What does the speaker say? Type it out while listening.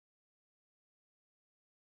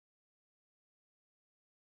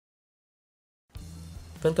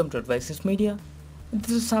welcome to Advices Media.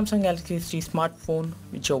 This is Samsung Galaxy S3 smartphone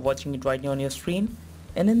which you're watching it right now on your screen,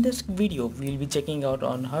 and in this video we'll be checking out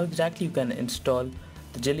on how exactly you can install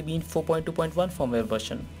the Jelly Bean 4.2.1 firmware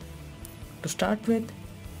version. To start with,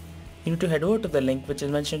 you need to head over to the link which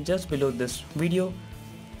is mentioned just below this video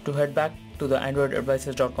to head back to the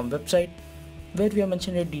androidadvices.com website, where we have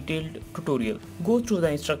mentioned a detailed tutorial. Go through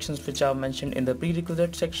the instructions which are mentioned in the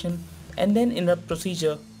prerequisite section, and then in the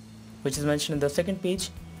procedure which is mentioned in the second page,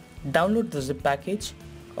 download the zip package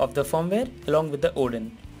of the firmware along with the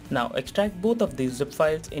Odin. Now extract both of these zip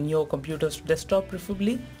files in your computer's desktop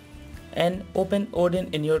preferably, and open Odin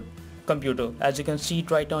in your computer, as you can see it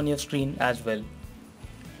right on your screen as well.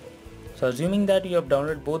 So assuming that you have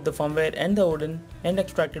downloaded both the firmware and the Odin and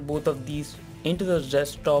extracted both of these into the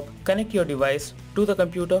desktop, connect your device to the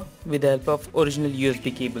computer with the help of original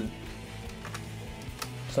USB cable.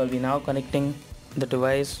 So I'll be now connecting the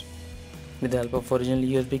device with the help of original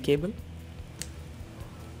USB cable.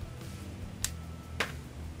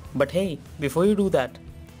 But hey, before you do that,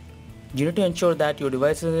 you need to ensure that your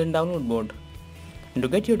device is in download mode. And to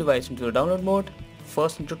get your device into the download mode,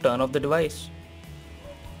 first you need to turn off the device.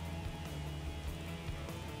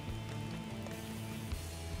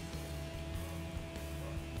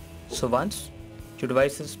 So once your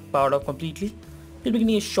device is powered off completely, you'll be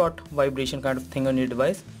getting a short vibration kind of thing on your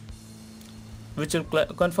device, which will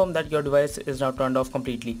confirm that your device is now turned off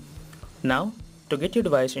completely. Now, to get your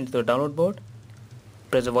device into the download mode,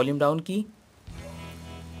 press the volume down key,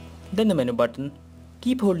 then the menu button.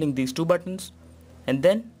 Keep holding these two buttons and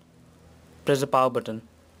then press the power button.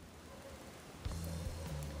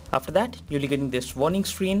 After that, you'll be getting this warning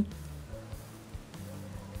screen,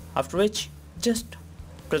 after which just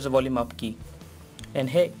press the volume up key. And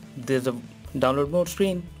hey, there's a download mode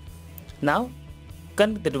screen. Now,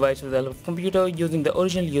 connect the device with the help of computer using the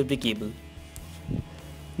original USB cable.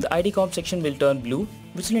 The ID comp section will turn blue,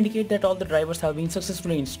 which will indicate that all the drivers have been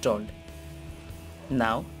successfully installed.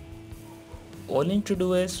 Now, all you need to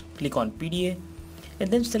do is click on PDA and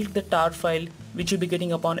then select the tar file which you'll be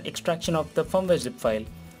getting upon extraction of the firmware zip file,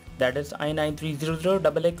 that is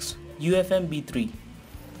i9300XX UFMB3.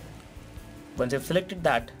 Once you've selected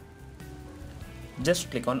that, just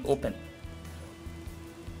click on open.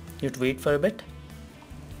 You have to wait for a bit.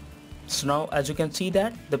 So now, as you can see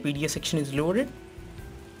that the PDA section is loaded.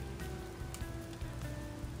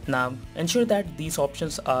 Now ensure that these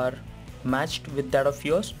options are matched with that of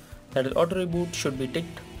yours, that is auto reboot should be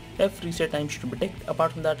ticked, F reset time should be ticked,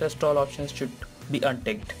 apart from that rest all options should be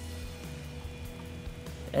unticked.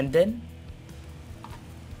 And then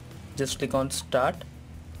just click on start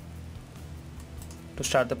to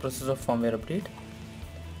start the process of firmware update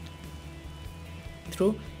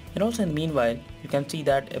through. And also in the meanwhile, you can see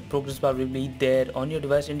that a progress bar will be there on your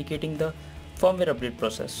device indicating the firmware update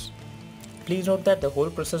process. Please note that the whole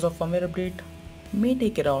process of firmware update may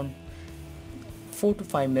take around 4 to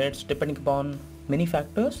 5 minutes depending upon many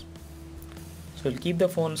factors. So we'll keep the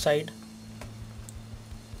phone aside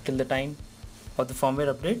till the time of the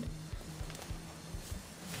firmware update.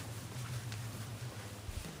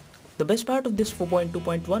 The best part of this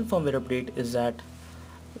 4.2.1 firmware update is that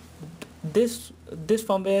this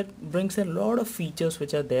firmware brings in a lot of features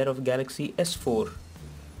which are there of Galaxy S4,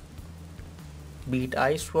 be it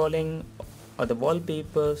eye scrolling or the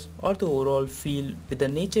wallpapers or the overall feel with the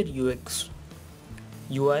nature UX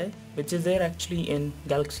UI which is there actually in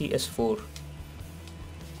Galaxy S4.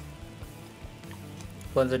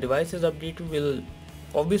 Once the device is updated, we'll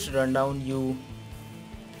obviously run down you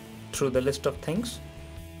through the list of things.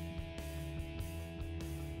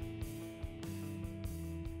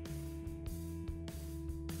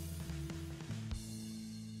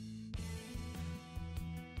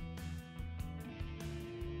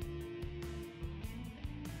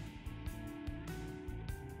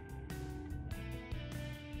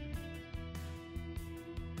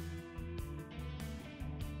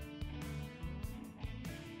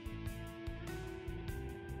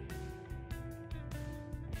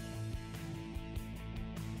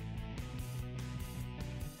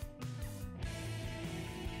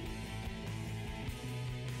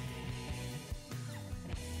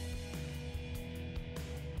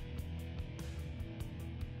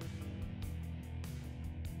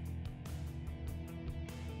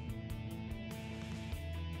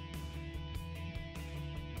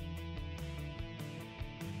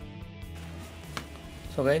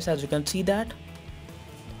 So guys, as you can see that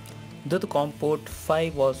though the COM port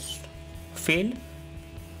 5 was failed,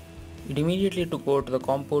 it immediately took over to the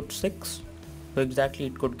COM port 6 where exactly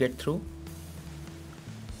it could get through.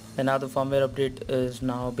 And now the firmware update is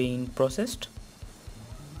now being processed.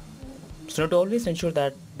 So to always ensure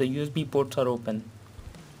that the USB ports are open.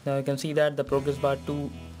 Now you can see that the progress bar 2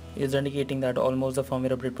 is indicating that almost the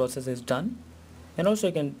firmware update process is done. And also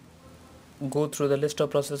you can go through the list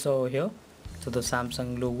of processors over here. So the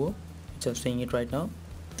Samsung logo, which I'm seeing it right now.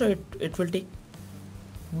 So it will take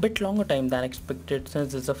a bit longer time than expected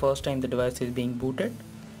since it's the first time the device is being booted.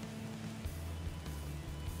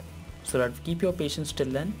 So that keep your patience till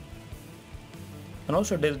then. And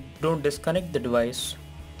also don't disconnect the device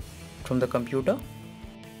from the computer.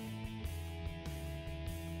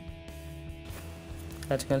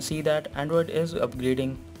 As you can see that Android is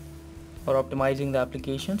upgrading or optimizing the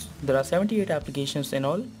applications. There are 78 applications in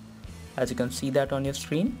all, as you can see that on your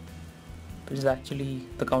screen, which is actually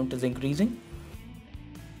the count is increasing.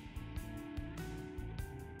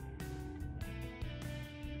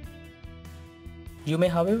 You may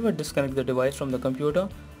however disconnect the device from the computer,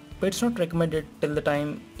 but it's not recommended till the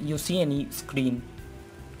time you see any screen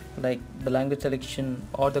like the language selection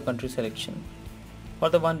or the country selection, or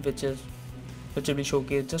the one which will be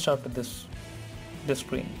showcased just after this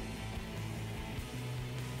screen.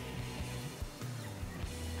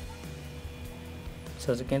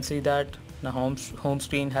 So as you can see that the home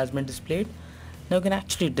screen has been displayed. Now you can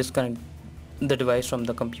actually disconnect the device from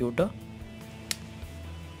the computer.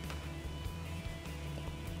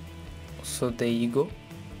 So there you go.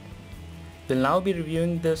 We'll now be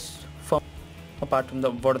reviewing this from apart from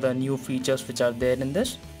what are the new features which are there in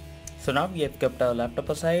this. So now we have kept our laptop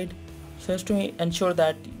aside so as to ensure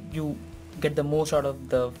that you get the most out of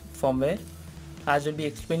the firmware, as we'll be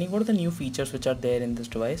explaining what are the new features which are there in this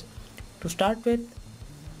device. To start with,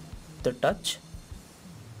 the touch.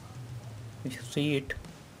 If you see it,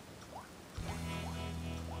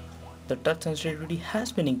 the touch sensitivity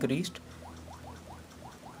has been increased,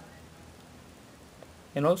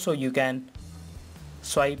 and also you can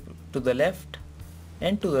swipe to the left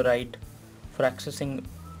and to the right for accessing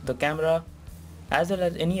the camera as well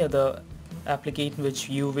as any other application which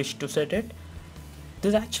you wish to set it.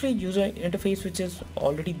 There's actually a user interface which is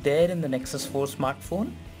already there in the Nexus 4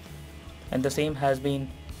 smartphone, and the same has been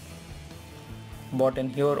bought in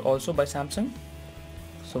here also by Samsung.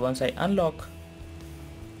 So once I unlock,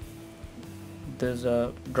 there's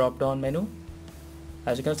a drop down menu.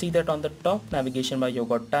 As you can see that on the top navigation bar you've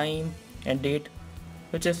got time and date,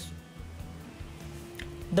 which is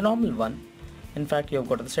the normal one. In fact, you've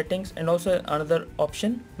got the settings and also another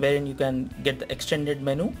option wherein you can get the extended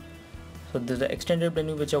menu. So there's the extended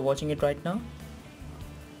menu which you're watching it right now.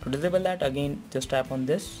 To disable that, again just tap on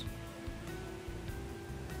this.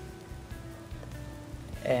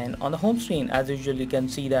 And on the home screen, as usual, you can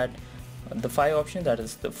see that the 5 options, that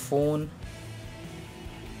is the phone,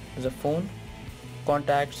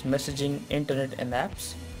 contacts, messaging, internet and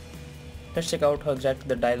apps. Let's check out how exactly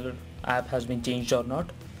the dialer app has been changed or not.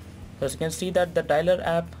 So as you can see that the dialer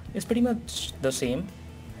app is pretty much the same.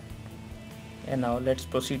 And now let's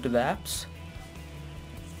proceed to the apps.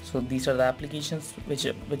 So these are the applications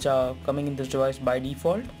which are coming in this device by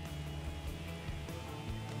default.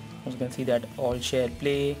 As you can see that all share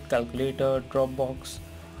play, calculator, Dropbox,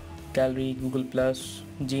 gallery, Google+,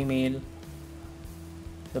 Gmail,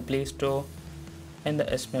 the Play Store and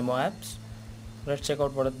the S-Memo apps. Let's check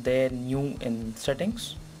out what are there new in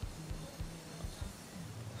settings.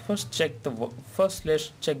 First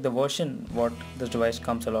let's check the version what this device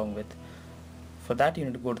comes along with. For that you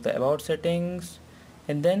need to go to the about settings,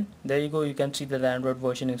 and then there you go, you can see that the Android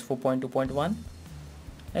version is 4.2.1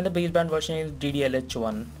 and the baseband version is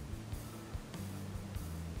DDLH1.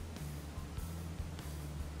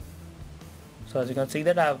 So as you can see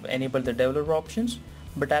that I have enabled the developer options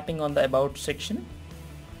by tapping on the about section.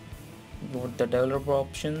 Go to the developer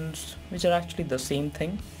options, which are actually the same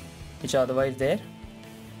thing which are otherwise there,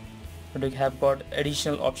 but we have got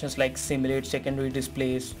additional options like simulate secondary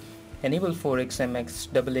displays, enable 4xMX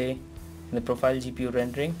AA, and the profile GPU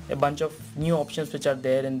rendering, a bunch of new options which are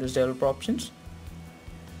there in this developer options.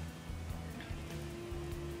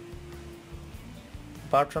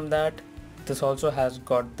 Apart from that, this also has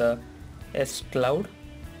got the S Cloud,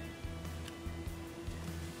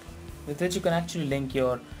 with which you can actually link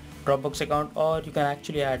your Dropbox account, or you can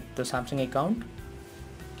actually add the Samsung account.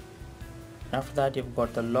 After that, you've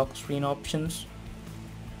got the lock screen options,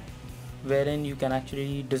 wherein you can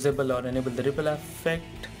actually disable or enable the ripple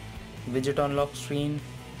effect, widget on lock screen,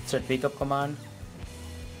 set wake up command,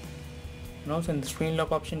 and also in the screen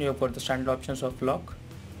lock option you've got the standard options of lock.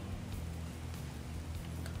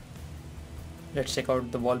 Let's check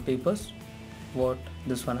out the wallpapers, what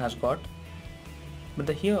this one has got. But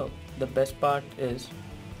here the best part is,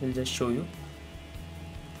 we'll just show you.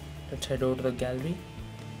 Let's head over to the gallery.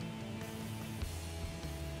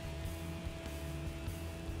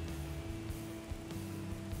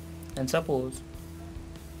 And suppose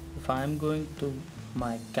if I am going to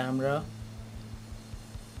my camera,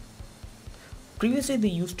 previously there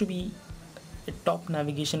used to be a top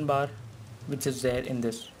navigation bar which is there in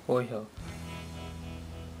this over here,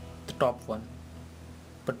 the top one,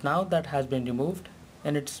 but now that has been removed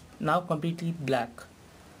and it's now completely black.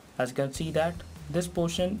 As you can see that this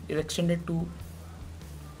portion is extended to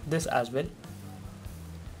this as well,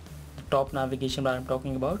 the top navigation bar I'm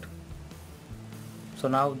talking about. So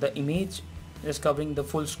now the image is covering the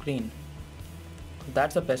full screen.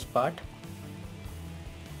 That's the best part.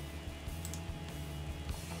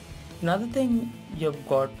 Another thing you've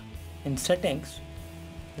got in settings,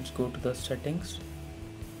 let's go to the settings.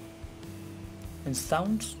 In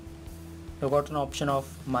sounds, you've got an option of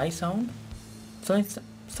my sound. So in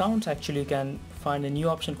sounds, actually you can find a new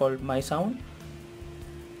option called my sound.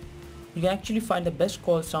 You can actually find the best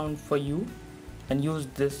call sound for you and use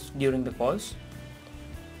this during the calls,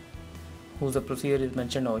 whose the procedure is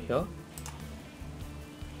mentioned over here.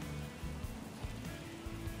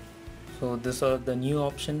 So this is the new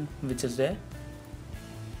option which is there.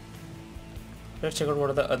 Let's check out what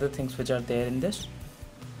are the other things which are there in this.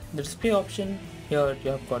 The display option, here you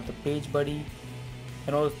have got the page buddy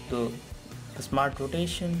and also the smart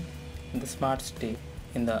rotation and the smart stay.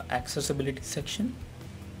 In the accessibility section,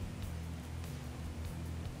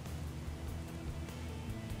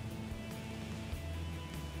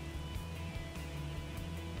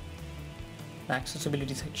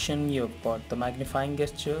 you've got the magnifying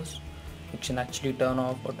gestures which can actually turn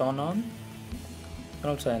off or turn on, and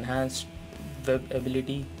also enhanced web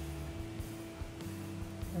ability,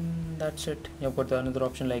 and that's it. You've got another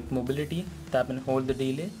option like mobility, tap and hold the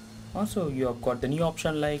delay. Also you have got the new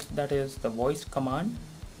option like that is the voice command.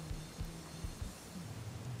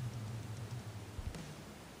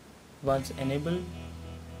 Once enabled,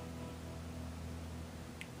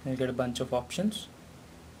 you'll get a bunch of options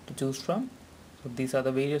to choose from. So these are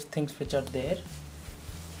the various things which are there.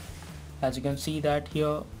 As you can see that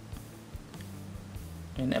here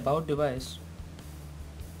in about device,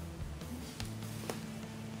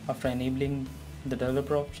 after enabling the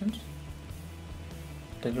developer options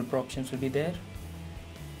will be there.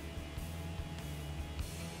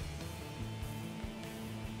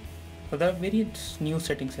 So there are various new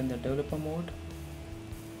settings in the developer mode.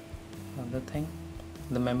 Another thing,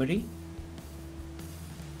 the memory.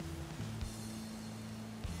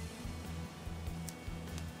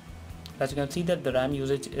 As you can see that the RAM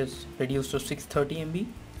usage is reduced to 630 MB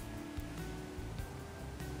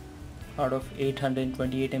out of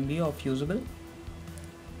 828 MB of usable.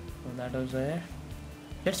 So that was there.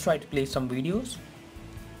 Let's try to play some videos.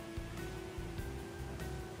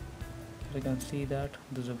 As you can see that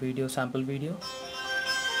there's a video, sample video.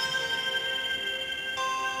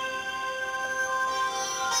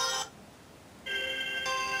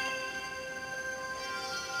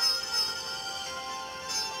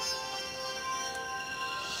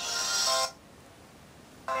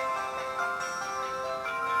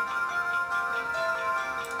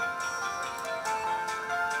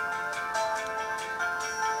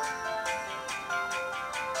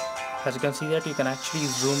 As you can see that you can actually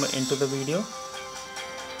zoom into the video.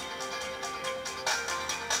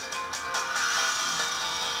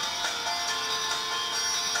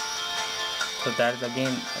 So that is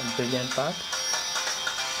again a brilliant part.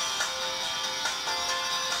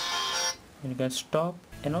 And you can stop,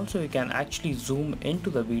 and also you can actually zoom into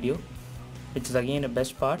the video, which is again a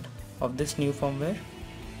best part of this new firmware.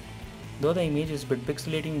 Though the image is a bit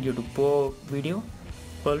pixelating due to poor video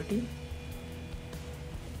quality,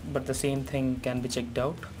 but the same thing can be checked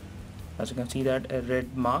out. As you can see that a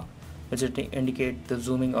red mark which indicate the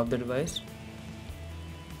zooming of the device.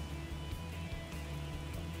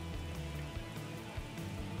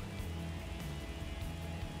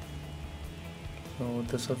 So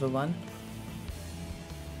this was the one.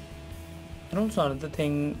 And also another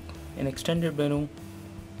thing in extended menu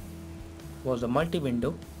was the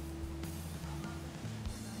multi-window,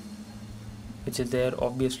 which is there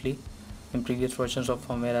obviously in previous versions of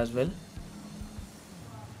firmware as well.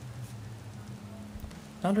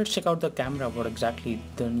 Now let's check out the camera, what exactly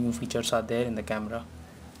the new features are there in the camera.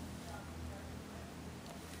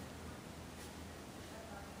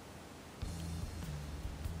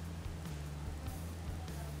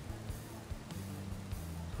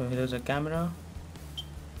 So here is a camera.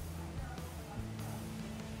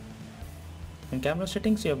 In camera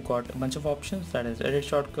settings you have got a bunch of options, that is edit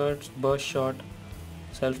shortcuts, burst shot,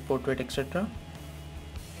 self-portrait, etc.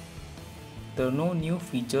 There are no new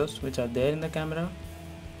features which are there in the camera.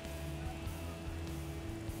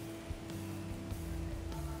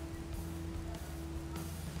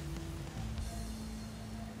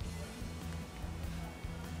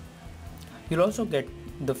 You'll also get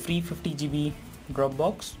the free 50 GB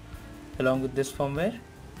Dropbox along with this firmware.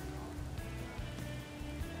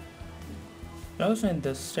 Also in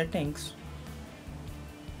the settings,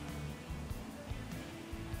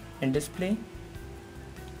 in display,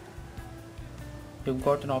 you've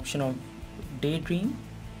got an option of daydream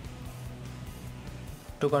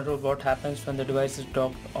to control what happens when the device is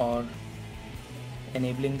docked or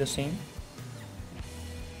enabling the same.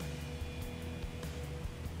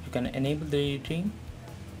 You can enable the daydream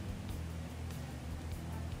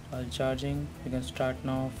while charging. You can start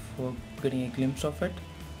now for getting a glimpse of it.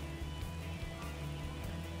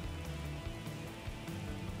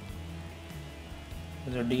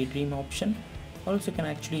 There's a daydream option, or else you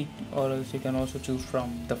can also choose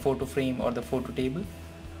from the photo frame or the photo table.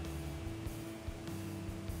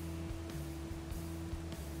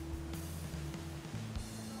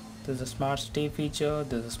 There's a smart stay feature,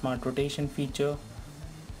 there's a smart rotation feature.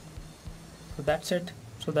 So that's it.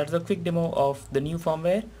 So that's a quick demo of the new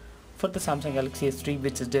firmware for the Samsung Galaxy S3,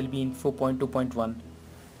 which is Jelly Bean 4.2.1.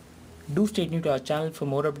 Do stay tuned to our channel for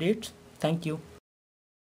more updates. Thank you.